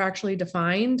typically contractually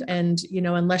defined. And,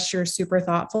 unless you're super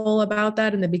thoughtful about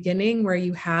that in the beginning, where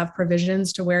you have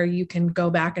provisions to where you can go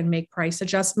back and make price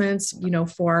adjustments,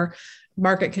 for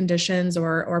market conditions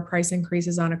or price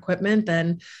increases on equipment,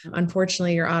 then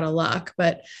unfortunately you're out of luck.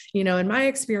 But, in my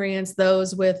experience,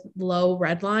 those with low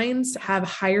red lines have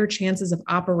higher chances of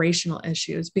operational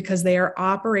issues because they are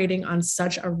operating on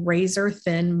such a razor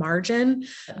thin margin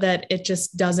that it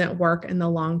just doesn't work in the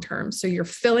long term. So you're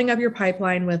filling up your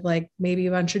pipeline with maybe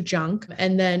a bunch of junk.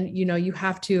 And then, you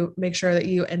have to make sure that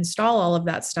you install all of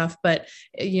that stuff. But,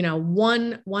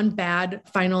 one bad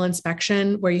final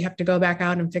inspection where you have to go back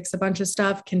out and fix a bunch of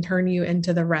stuff can turn you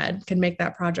into the red, can make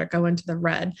that project go into the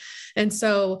red. And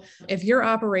so if your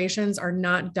operations are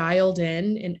not dialed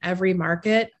in every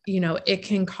market, it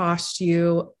can cost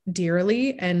you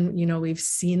dearly. And, we've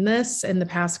seen this in the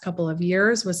past couple of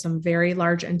years with some very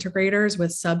large integrators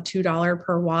with sub $2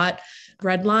 per watt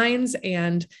red lines,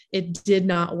 and it did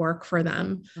not work for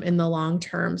them in the long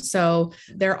term. So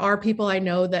there are people I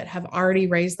know that have already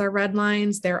raised their red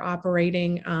lines. They're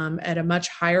operating at a much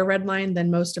higher red line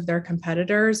than most of their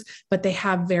competitors, but they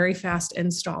have very fast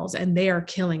installs and they are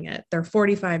killing it. They're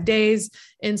 45 days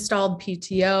installed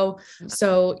PTO.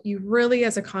 So you really,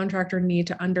 as a contractor, need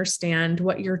to understand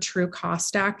what your true cost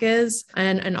stack is,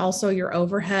 and also your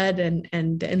overhead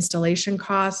and the installation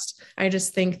cost. I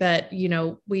just think that,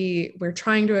 we're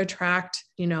trying to attract,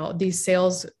 these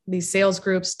sales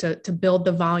groups to build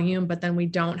the volume, but then we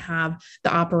don't have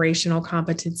the operational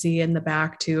competency in the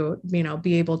back to,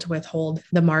 be able to withhold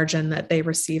the margin that they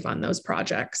receive on those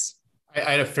projects.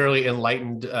 I had a fairly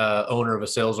enlightened owner of a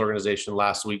sales organization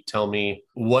last week tell me,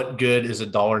 what good is a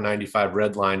 $1.95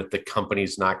 red line if the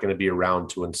company's not going to be around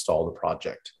to install the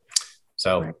project?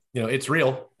 So, Right. It's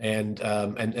real, and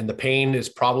the pain is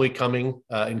probably coming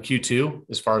in Q2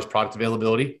 as far as product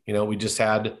availability. We just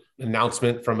had an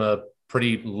announcement from a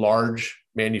pretty large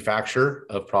manufacturer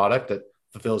of product that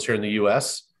fulfills here in the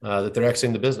US that they're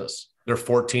exiting the business. They're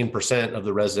 14% of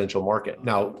the residential market.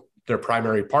 Now, their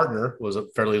primary partner was a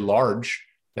fairly large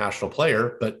national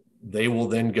player, but they will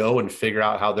then go and figure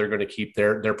out how they're going to keep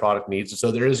their product needs.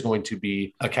 So there is going to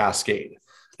be a cascade.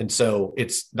 And so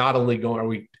it's not only are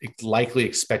we likely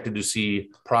expected to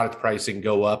see product pricing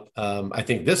go up, I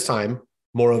think this time,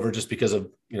 moreover, just because of,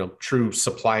 true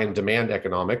supply and demand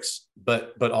economics,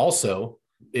 but also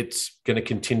it's going to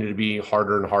continue to be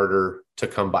harder and harder to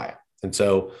come by. And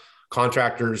so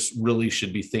contractors really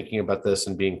should be thinking about this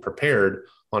and being prepared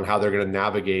on how they're going to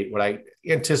navigate what I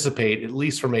anticipate, at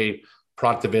least from a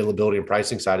product availability and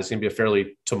pricing side, is going to be a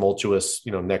fairly tumultuous,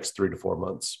 next 3 to 4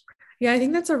 months. Yeah, I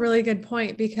think that's a really good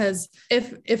point, because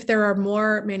if there are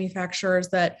more manufacturers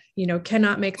that,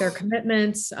 cannot make their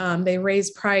commitments, they raise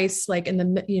price like in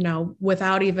the,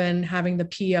 without even having the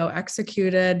PO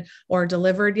executed or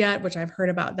delivered yet, which I've heard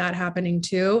about that happening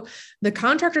too. The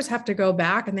contractors have to go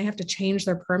back and they have to change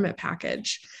their permit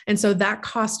package. And so that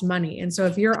costs money. And so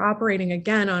if you're operating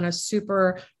again on a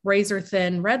super razor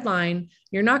thin red line,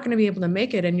 you're not going to be able to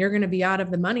make it, and you're going to be out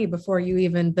of the money before you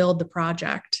even build the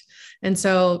project. And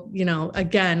so,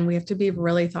 again, we have to be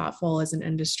really thoughtful as an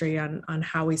industry on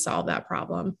how we solve that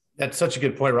problem. That's such a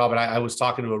good point, Robin. I was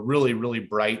talking to a really, really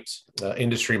bright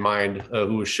industry mind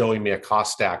who was showing me a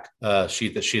cost stack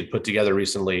sheet that she had put together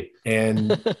recently. And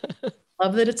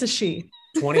love that it's a she.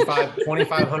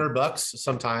 $2,500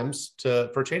 sometimes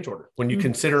for a change order. When you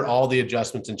consider all the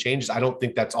adjustments and changes, I don't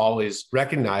think that's always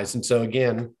recognized. And so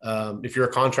again, if you're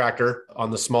a contractor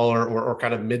on the smaller or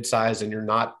kind of mid-size and you're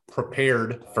not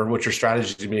prepared for what your strategy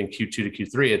is going to be in Q2 to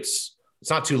Q3, it's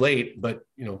not too late, but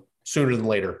sooner than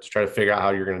later to try to figure out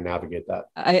how you're going to navigate that.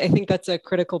 I think that's a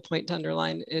critical point to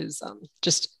underline, is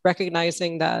just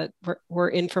recognizing that we're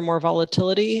in for more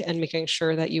volatility and making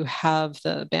sure that you have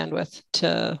the bandwidth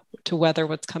to weather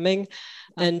what's coming.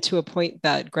 And to a point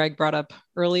that Greg brought up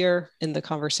earlier in the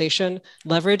conversation,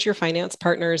 leverage your finance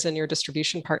partners and your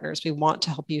distribution partners. We want to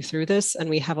help you through this. And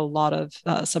we have a lot of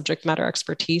subject matter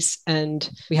expertise, and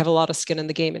we have a lot of skin in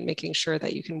the game in making sure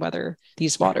that you can weather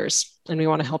these waters. And we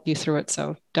want to help you through it.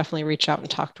 So definitely reach out and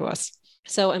talk to us.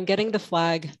 So I'm getting the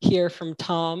flag here from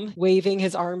Tom, waving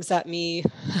his arms at me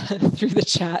through the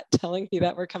chat, telling me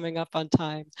that we're coming up on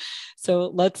time.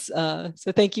 So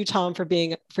so thank you, Tom, for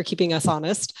keeping us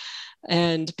honest,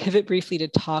 and pivot briefly to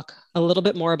talk a little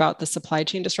bit more about the supply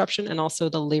chain disruption and also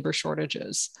the labor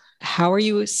shortages. How are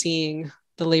you seeing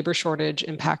the labor shortage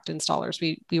impact installers?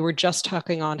 We were just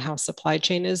talking on how supply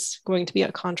chain is going to be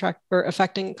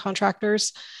affecting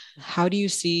contractors. How do you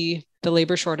see the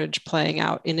labor shortage playing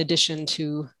out in addition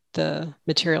to the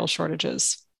material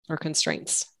shortages or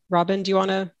constraints? Robin, do you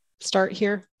want to start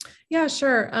here? Yeah,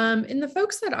 sure. And the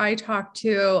folks that I talked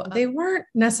to, they weren't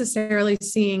necessarily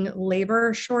seeing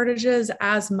labor shortages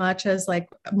as much as like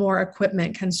more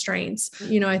equipment constraints.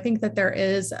 I think that there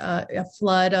is a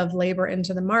flood of labor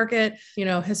into the market,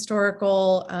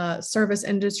 historical service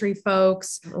industry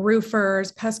folks,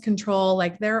 roofers, pest control,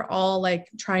 like they're all like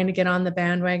trying to get on the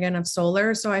bandwagon of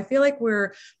solar. So I feel like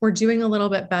we're doing a little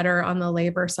bit better on the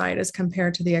labor side as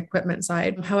compared to the equipment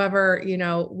side. However,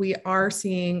 we are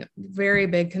seeing very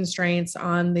big constraints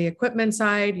on the equipment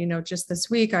side. Just this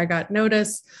week, I got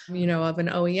notice, of an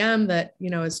OEM that,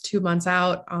 is 2 months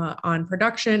out on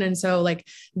production. And so like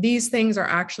these things are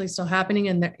actually still happening,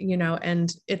 and,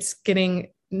 and it's getting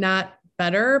not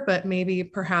better, but maybe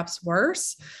perhaps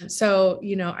worse. So,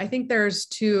 I think there's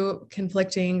two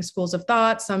conflicting schools of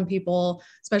thought. Some people,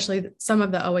 especially some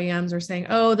of the OEMs, are saying,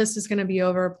 oh, this is going to be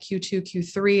over Q2,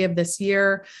 Q3 of this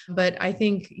year. But I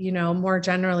think, more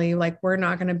generally, like we're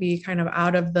not going to be kind of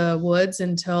out of the woods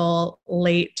until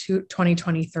late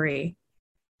 2023.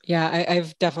 Yeah,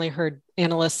 I've definitely heard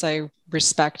analysts I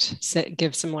respect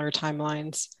give similar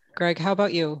timelines. Greg, how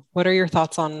about you? What are your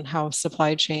thoughts on how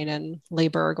supply chain and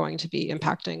labor are going to be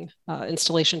impacting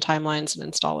installation timelines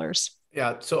and installers?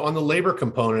 Yeah. So on the labor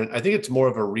component, I think it's more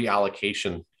of a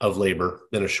reallocation of labor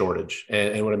than a shortage.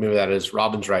 And what I mean by that is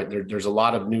Robin's right. There's a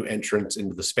lot of new entrants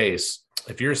into the space.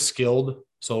 If you're a skilled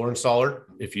solar installer,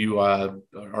 if you are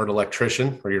an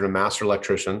electrician or you're a master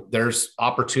electrician, there's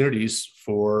opportunities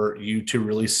for you to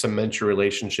really cement your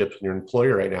relationship with your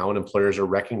employer right now. And employers are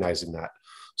recognizing that.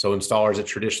 So installers that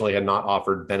traditionally had not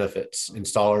offered benefits,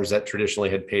 installers that traditionally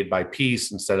had paid by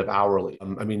piece instead of hourly.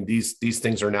 I mean, these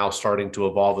things are now starting to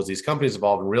evolve as these companies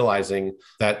evolve and realizing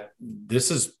that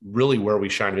this is really where we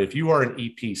shine. I mean, if you are an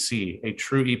EPC, a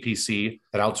true EPC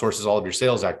that outsources all of your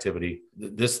sales activity,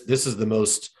 this is the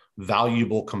most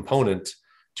valuable component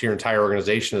to your entire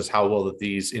organization is how well that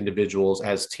these individuals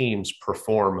as teams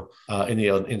perform in the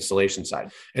installation side.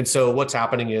 And so what's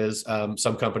happening is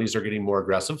some companies are getting more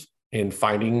aggressive in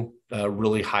finding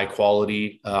really high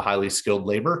quality, highly skilled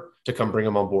labor to come bring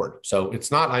them on board. So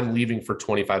it's not I'm leaving for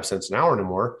 25 cents an hour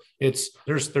anymore. It's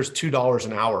there's $2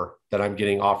 an hour that I'm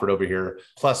getting offered over here,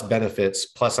 plus benefits,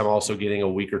 plus I'm also getting a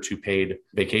week or two paid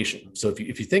vacation. So if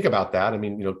you think about that, I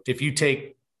mean, if you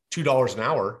take $2 an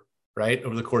hour, right,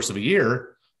 over the course of a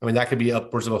year, I mean, that could be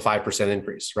upwards of a 5%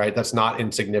 increase, right? That's not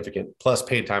insignificant, plus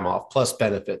paid time off, plus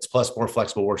benefits, plus more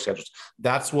flexible work schedules.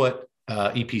 That's what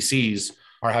EPCs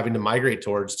are having to migrate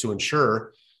towards to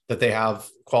ensure that they have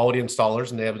quality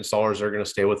installers and they have installers that are going to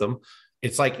stay with them.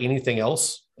 It's like anything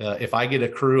else. If I get a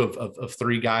crew of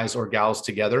 3 guys or gals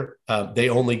together, they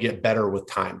only get better with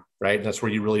time, right? And that's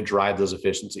where you really drive those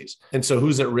efficiencies. And so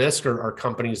who's at risk are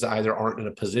companies that either aren't in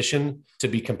a position to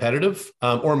be competitive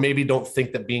or maybe don't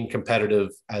think that being competitive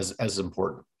as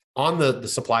important. On the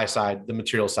supply side, the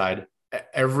material side,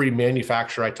 every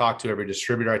manufacturer I talk to, every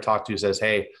distributor I talk to says,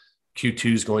 hey,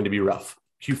 Q2 is going to be rough.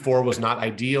 Q4 was not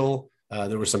ideal.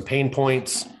 There were some pain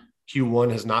points.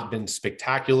 Q1 has not been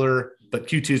spectacular, but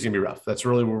Q2 is going to be rough. That's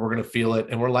really where we're going to feel it.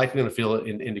 And we're likely going to feel it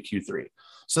into Q3.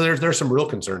 So there's some real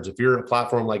concerns. If you're a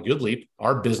platform like GoodLeap,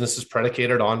 our business is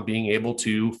predicated on being able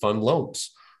to fund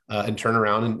loans and turn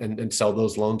around and sell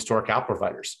those loans to our capital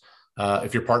providers.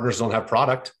 If your partners don't have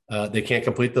product, they can't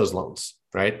complete those loans.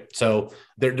 Right. So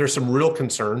there's some real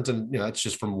concerns. And that's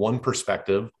just from one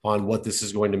perspective on what this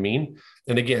is going to mean.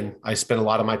 And again, I spend a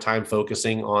lot of my time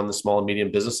focusing on the small and medium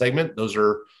business segment. Those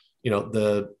are,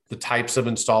 the types of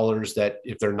installers that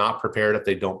if they're not prepared, if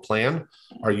they don't plan,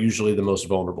 are usually the most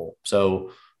vulnerable.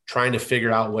 So trying to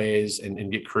figure out ways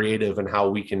and get creative in how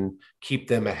we can keep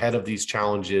them ahead of these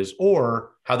challenges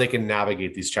or how they can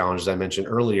navigate these challenges I mentioned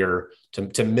earlier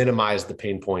to minimize the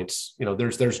pain points.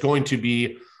 There's going to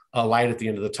be a light at the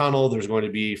end of the tunnel. There's going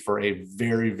to be, for a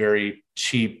very, very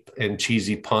cheap and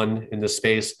cheesy pun in this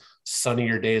space,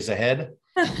 sunnier days ahead.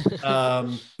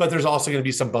 But there's also going to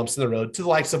be some bumps in the road, to the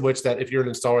likes of which that if you're an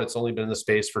installer that's only been in the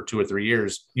space for 2 or 3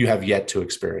 years, you have yet to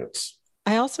experience.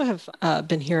 I also have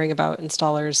been hearing about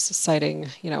installers citing,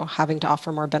 having to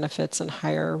offer more benefits and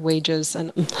higher wages,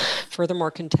 and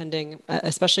furthermore contending,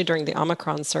 especially during the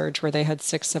Omicron surge, where they had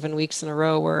 6-7 weeks in a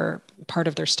row where part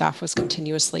of their staff was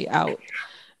continuously out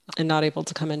and not able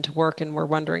to come into work, and were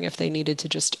wondering if they needed to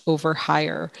just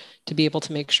overhire to be able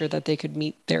to make sure that they could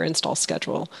meet their install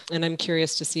schedule. And I'm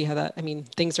curious to see how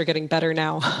things are getting better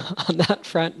now on that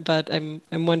front, but I'm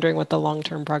wondering what the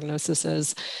long-term prognosis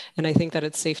is. And I think that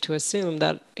it's safe to assume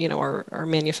that, our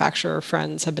manufacturer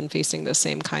friends have been facing the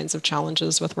same kinds of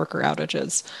challenges with worker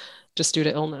outages just due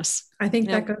to illness. I think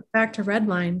that goes back to red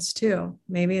lines too.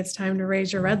 Maybe it's time to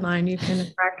raise your red line. You can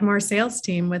attract more sales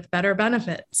team with better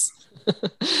benefits.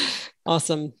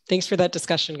 Awesome. Thanks for that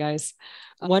discussion, guys.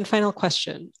 One final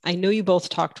question. I know you both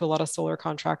talk to a lot of solar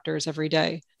contractors every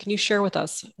day. Can you share with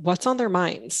us what's on their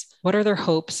minds? What are their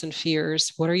hopes and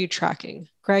fears? What are you tracking?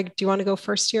 Greg, do you want to go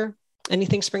first here?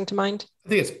 Anything spring to mind? I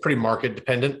think it's pretty market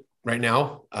dependent right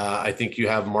now. I think you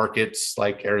have markets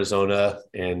like Arizona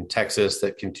and Texas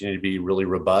that continue to be really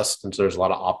robust. And so there's a lot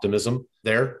of optimism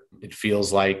there. It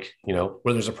feels like,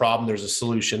 where there's a problem, there's a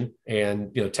solution.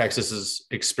 And, Texas is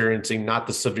experiencing not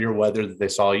the severe weather that they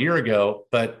saw a year ago,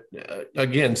 but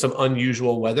again, some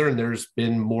unusual weather. And there's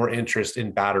been more interest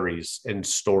in batteries and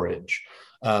storage.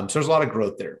 So there's a lot of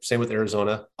growth there. Same with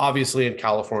Arizona. Obviously in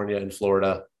California and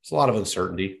Florida, there's a lot of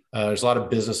uncertainty. There's a lot of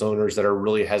business owners that are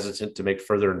really hesitant to make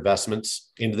further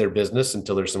investments into their business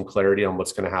until there's some clarity on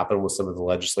what's going to happen with some of the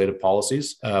legislative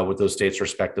policies with those states'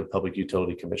 respective public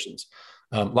utility commissions.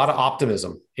 A lot of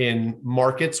optimism in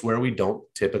markets where we don't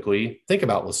typically think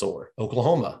about with solar.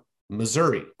 Oklahoma,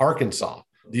 Missouri, Arkansas.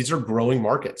 These are growing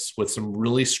markets with some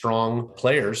really strong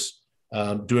players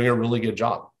doing a really good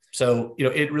job. So,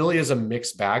 it really is a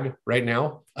mixed bag right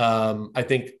now. I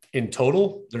think in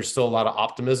total, there's still a lot of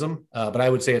optimism, but I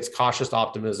would say it's cautious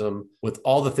optimism with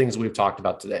all the things we've talked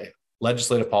about today.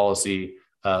 legislative policy,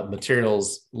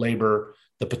 materials, labor,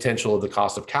 the potential of the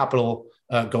cost of capital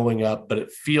going up. But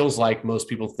it feels like most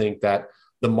people think that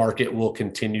the market will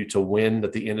continue to win,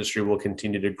 that the industry will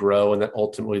continue to grow, and that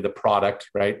ultimately the product,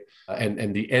 right,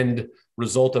 and the end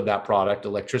result of that product,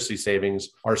 electricity savings,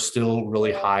 are still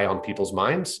really high on people's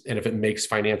minds. And if it makes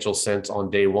financial sense on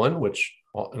day one, which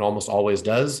it almost always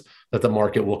does, that the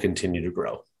market will continue to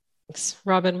grow. Thanks.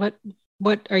 Robin,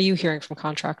 what are you hearing from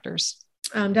contractors?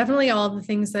 Definitely all of the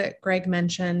things that Greg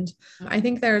mentioned. I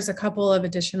think there's a couple of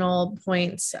additional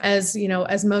points as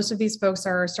most of these folks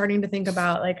are starting to think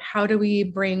about, like, how do we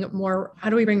bring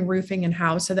roofing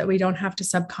in-house so that we don't have to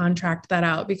subcontract that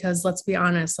out? Because let's be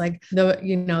honest, like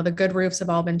the good roofs have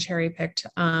all been cherry picked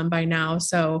by now.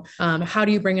 So how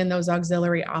do you bring in those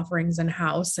auxiliary offerings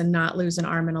in-house and not lose an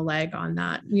arm and a leg on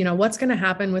that? What's going to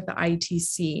happen with the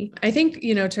ITC? I think,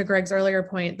 to Greg's earlier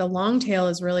point, the long tail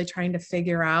is really trying to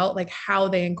figure out like how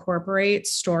they incorporate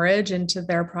storage into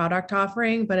their product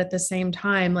offering, but at the same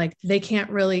time, like they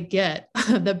can't really get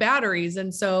the batteries.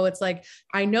 And so it's like,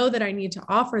 I know that I need to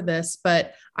offer this,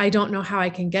 but I don't know how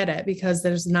I can get it because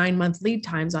there's 9-month lead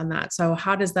times on that. So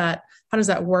how does that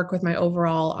work with my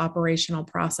overall operational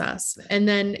process? And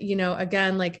then,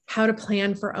 again, like how to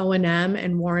plan for O&M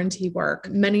and warranty work.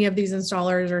 Many of these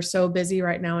installers are so busy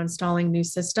right now installing new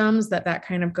systems that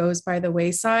kind of goes by the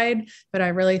wayside. But I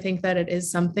really think that it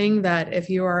is something that if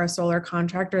you are a solar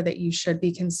contractor that you should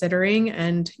be considering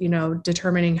and,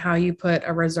 determining how you put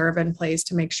a reserve in place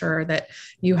to make sure that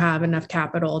you have enough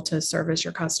capital to service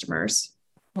your customers.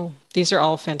 Well, these are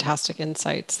all fantastic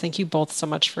insights. Thank you both so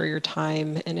much for your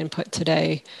time and input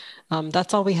today.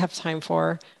 That's all we have time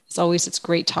for. As always, it's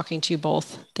great talking to you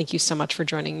both. Thank you so much for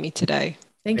joining me today.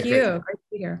 Thank you. Great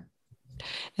to be here.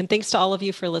 And thanks to all of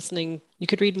you for listening. You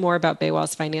could read more about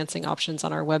BayWa's financing options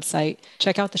on our website.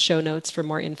 Check out the show notes for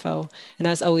more info. And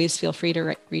as always, feel free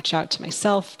to reach out to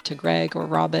myself, to Greg, or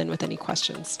Robin with any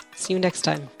questions. See you next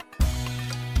time.